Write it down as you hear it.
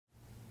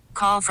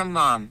call from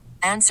mom.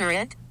 Answer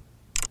it.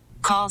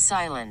 Call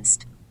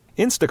silenced.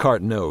 Instacart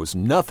knows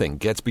nothing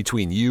gets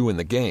between you and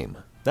the game.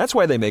 That's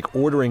why they make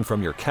ordering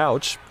from your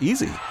couch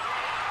easy.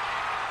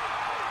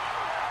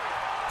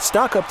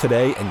 Stock up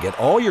today and get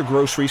all your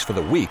groceries for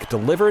the week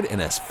delivered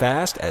in as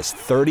fast as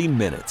 30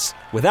 minutes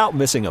without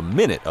missing a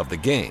minute of the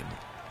game.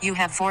 You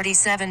have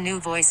 47 new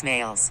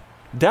voicemails.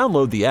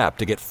 Download the app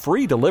to get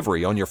free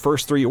delivery on your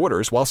first 3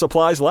 orders while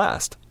supplies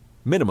last.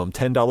 Minimum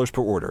 $10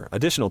 per order.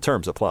 Additional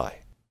terms apply.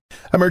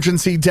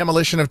 Emergency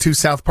demolition of 2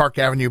 South Park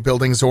Avenue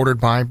buildings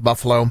ordered by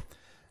Buffalo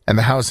and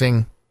the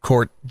housing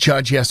court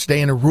judge yesterday.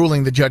 In a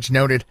ruling, the judge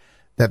noted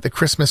that the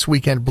Christmas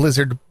weekend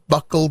blizzard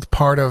buckled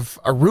part of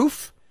a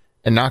roof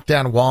and knocked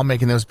down a wall,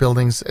 making those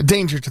buildings a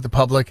danger to the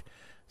public.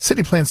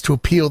 City plans to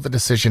appeal the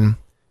decision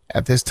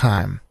at this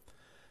time.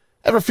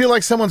 Ever feel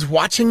like someone's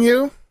watching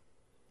you?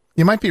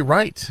 You might be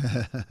right.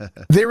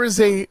 There is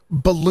a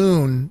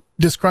balloon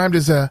described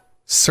as a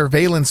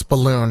surveillance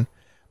balloon.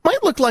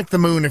 Might look like the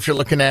moon if you're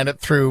looking at it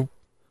through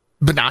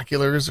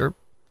binoculars or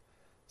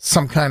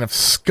some kind of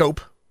scope.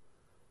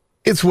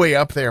 It's way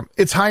up there.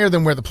 It's higher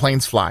than where the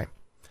planes fly.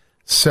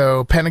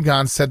 So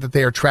Pentagon said that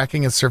they are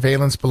tracking a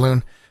surveillance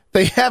balloon.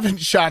 They haven't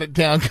shot it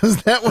down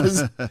because that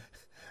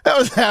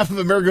was half of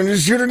America.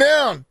 Just shoot it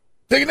down.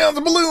 Take it down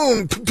the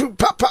balloon.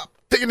 Pop, pop.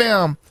 Take it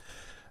down.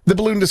 The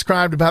balloon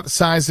described about the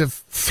size of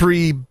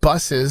 3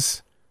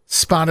 buses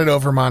spotted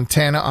over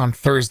Montana on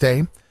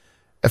Thursday.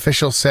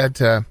 Officials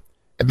said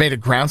it made a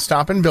ground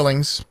stop in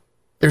Billings.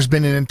 There's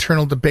been an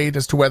internal debate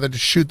as to whether to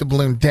shoot the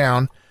balloon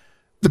down.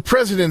 The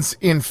president's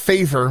in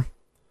favor.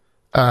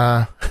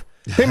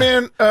 Hey,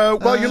 man,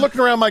 while you're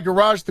looking around my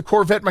garage, the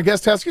Corvette, my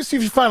guest house, you see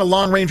if you find a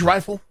long-range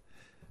rifle.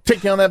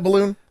 Take down that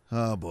balloon.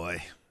 Oh,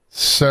 boy.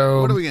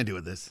 So what are we going to do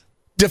with this?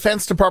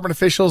 Defense Department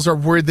officials are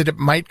worried that it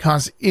might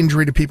cause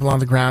injury to people on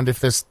the ground if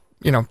this,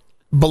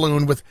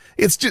 balloon with...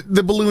 It's just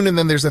the balloon, and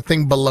then there's a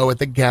thing below it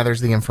that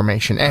gathers the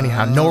information.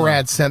 Anyhow,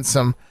 NORAD sent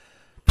some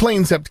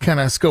planes up to kind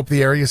of scope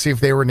the area, see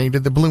if they were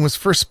needed. The balloon was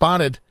first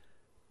spotted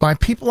by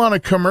people on a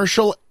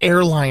commercial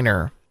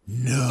airliner.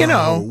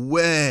 No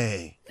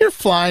way. You're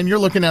flying, you're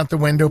looking out the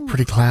window,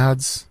 pretty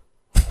clouds.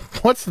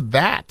 What's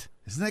that?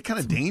 Isn't that kind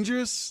of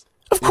dangerous?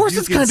 Of course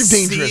it's kind of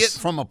dangerous. See it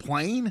from a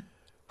plane?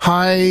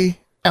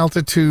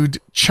 High-altitude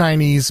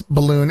Chinese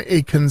balloon,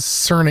 a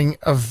concerning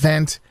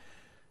event.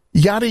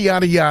 Yada,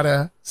 yada,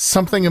 yada.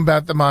 Something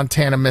about the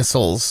Montana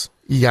missiles.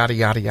 Yada,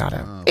 yada,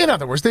 yada. Oh. In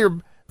other words, there are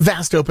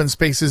vast open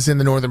spaces in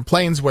the northern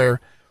plains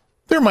where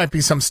there might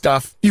be some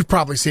stuff. You've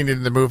probably seen it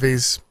in the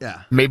movies.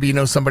 Yeah. Maybe you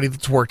know somebody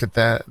that's worked at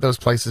those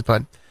places,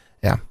 but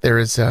yeah, there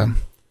is...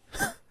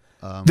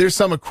 there's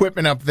some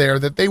equipment up there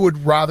that they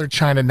would rather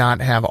China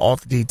not have all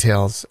the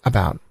details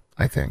about,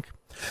 I think.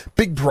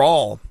 Big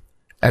brawl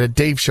at a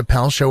Dave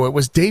Chappelle show. It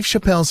was Dave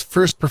Chappelle's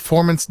first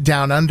performance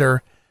down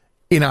under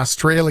in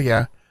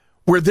Australia,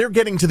 where they're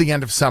getting to the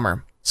end of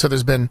summer. So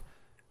there's been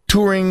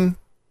touring,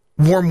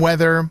 warm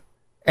weather,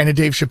 and a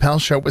Dave Chappelle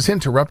show was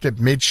interrupted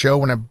mid-show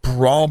when a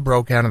brawl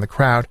broke out in the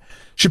crowd.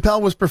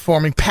 Chappelle was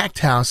performing packed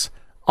house,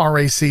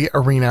 RAC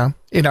Arena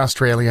in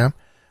Australia.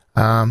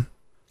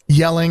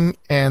 Yelling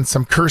and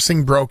some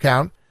cursing broke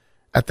out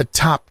at the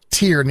top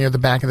tier near the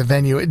back of the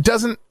venue. It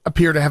doesn't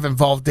appear to have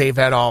involved Dave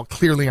at all,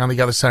 clearly on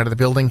the other side of the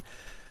building.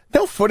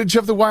 No footage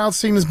of the wild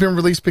scene has been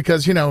released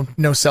because,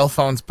 no cell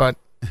phones, but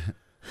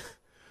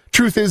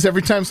truth is,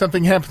 every time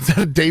something happens at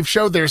a Dave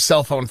show, there's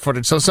cell phone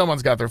footage, so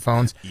someone's got their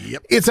phones.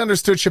 Yep. It's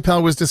understood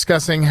Chappelle was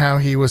discussing how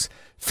he was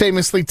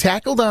famously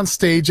tackled on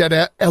stage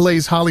at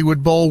LA's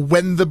Hollywood Bowl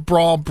when the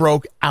brawl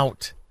broke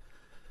out.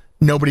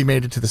 Nobody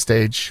made it to the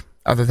stage.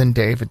 Other than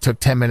Dave, it took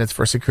 10 minutes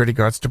for security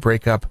guards to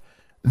break up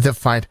the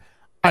fight.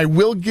 I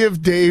will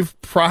give Dave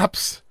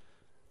props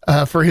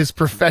for his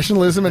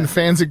professionalism, and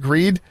fans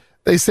agreed.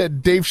 They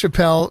said Dave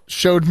Chappelle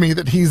showed me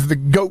that he's the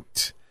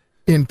GOAT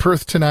in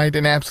Perth tonight,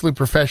 an absolute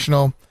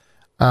professional.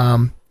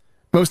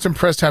 Most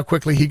impressed how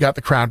quickly he got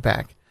the crowd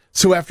back.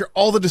 So after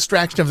all the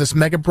distraction of this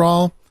mega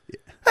brawl,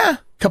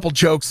 couple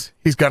jokes,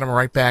 he's got him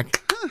right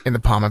back in the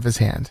palm of his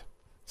hand.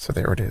 So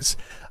there it is.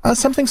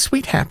 Something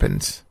sweet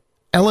happened.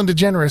 Ellen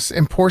DeGeneres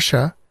and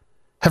Portia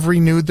have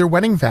renewed their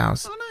wedding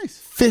vows. Oh, nice.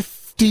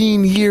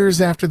 15 years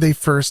after they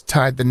first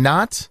tied the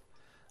knot.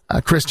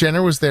 Kris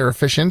Jenner was their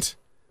officiant.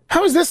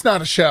 How is this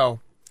not a show?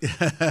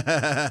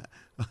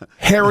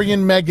 Harry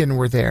and Meghan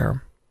were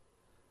there.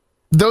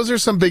 Those are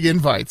some big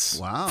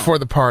invites for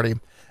the party.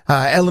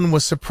 Ellen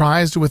was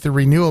surprised with the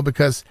renewal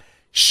because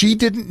she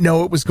didn't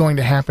know it was going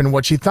to happen.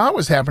 What she thought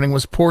was happening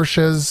was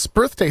Portia's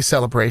birthday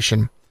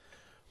celebration.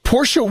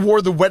 Portia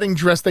wore the wedding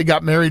dress they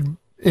got married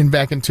in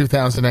back in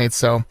 2008,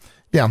 so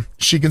yeah,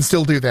 she can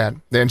still do that.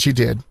 And she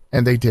did,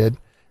 and they did,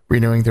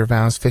 renewing their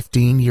vows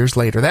 15 years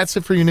later. That's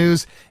it for your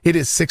news. It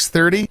is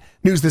 6:30.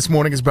 News this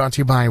morning is brought to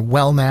you by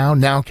WellNow.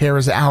 Now Care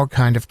is our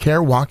kind of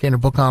care. Walk in or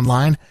book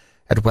online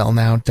at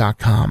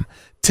wellnow.com.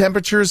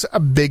 Temperatures, a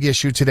big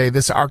issue today.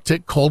 This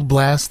Arctic cold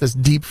blast, this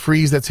deep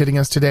freeze that's hitting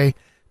us today,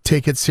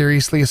 take it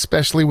seriously,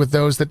 especially with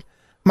those that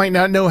might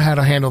not know how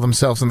to handle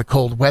themselves in the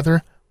cold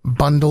weather.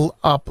 Bundle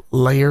up,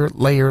 layer,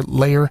 layer,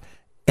 layer.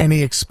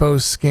 any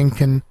exposed skin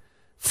can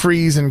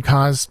freeze and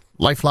cause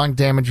lifelong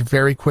damage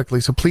very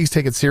quickly. So please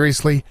take it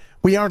seriously.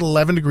 We are at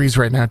 11 degrees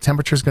right now.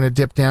 Temperature is going to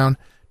dip down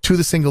to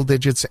the single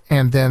digits,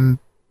 and then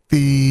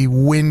the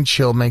wind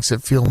chill makes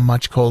it feel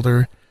much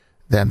colder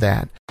than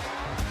that.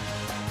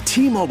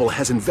 T-Mobile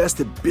has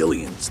invested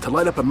billions to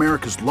light up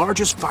America's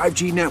largest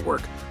 5G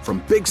network,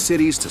 from big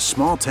cities to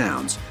small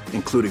towns,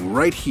 including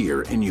right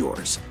here in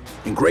yours.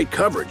 And great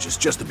coverage is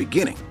just the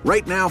beginning.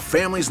 Right now,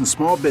 families and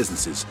small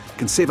businesses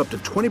can save up to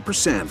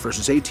 20%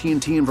 versus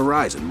AT&T and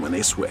Verizon when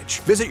they switch.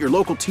 Visit your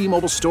local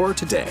T-Mobile store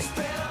today.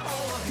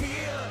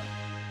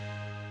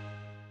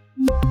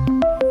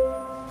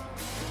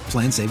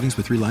 Plan savings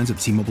with 3 lines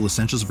of T-Mobile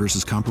Essentials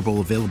versus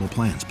comparable available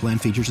plans. Plan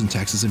features and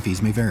taxes and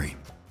fees may vary.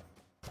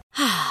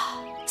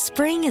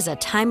 Spring is a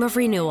time of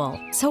renewal,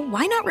 so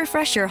why not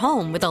refresh your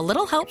home with a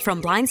little help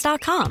from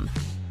Blinds.com?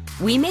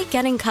 We make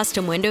getting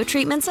custom window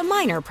treatments a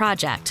minor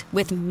project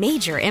with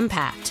major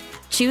impact.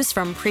 Choose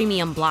from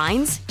premium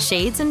blinds,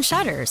 shades, and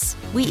shutters.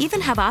 We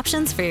even have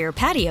options for your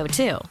patio,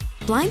 too.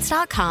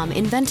 Blinds.com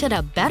invented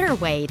a better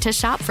way to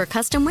shop for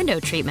custom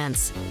window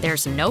treatments.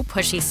 There's no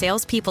pushy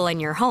salespeople in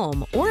your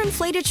home or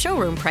inflated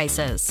showroom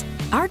prices.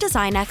 Our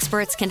design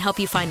experts can help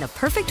you find the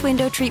perfect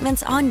window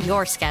treatments on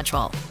your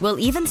schedule. We'll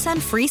even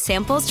send free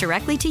samples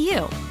directly to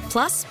you.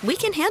 Plus, we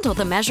can handle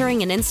the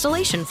measuring and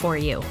installation for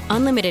you.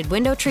 Unlimited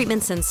window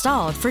treatments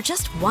installed for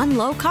just one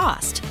low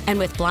cost. And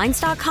with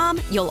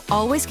Blinds.com, you'll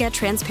always get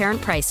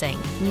transparent pricing.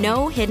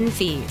 No hidden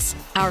fees.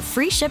 Our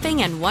free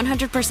shipping and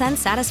 100%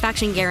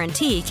 satisfaction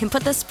guarantee can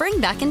put the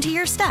spring back into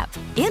your step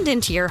and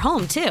into your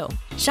home, too.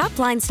 Shop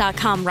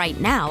Blinds.com right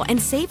now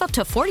and save up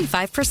to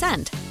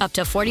 45%. Up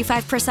to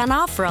 45%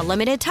 off for a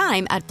limited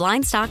time at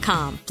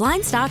Blinds.com.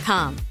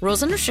 Blinds.com.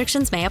 Rules and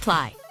restrictions may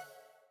apply.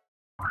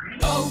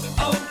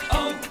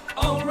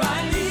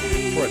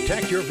 O'Reilly.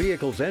 Protect your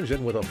vehicle's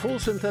engine with a full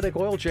synthetic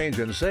oil change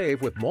and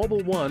save with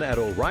Mobil 1 at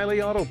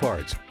O'Reilly Auto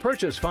Parts.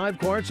 Purchase 5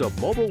 quarts of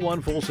Mobil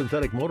 1 full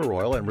synthetic motor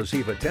oil and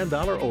receive a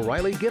 $10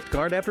 O'Reilly gift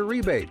card after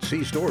rebate.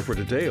 See store for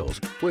details.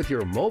 With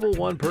your Mobil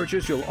 1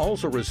 purchase, you'll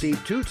also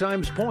receive 2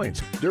 times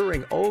points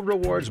during O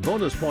Rewards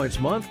Bonus Points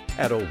Month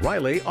at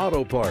O'Reilly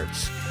Auto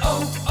Parts.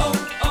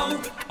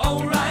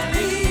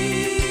 O'Reilly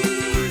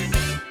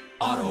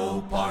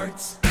Auto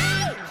Parts.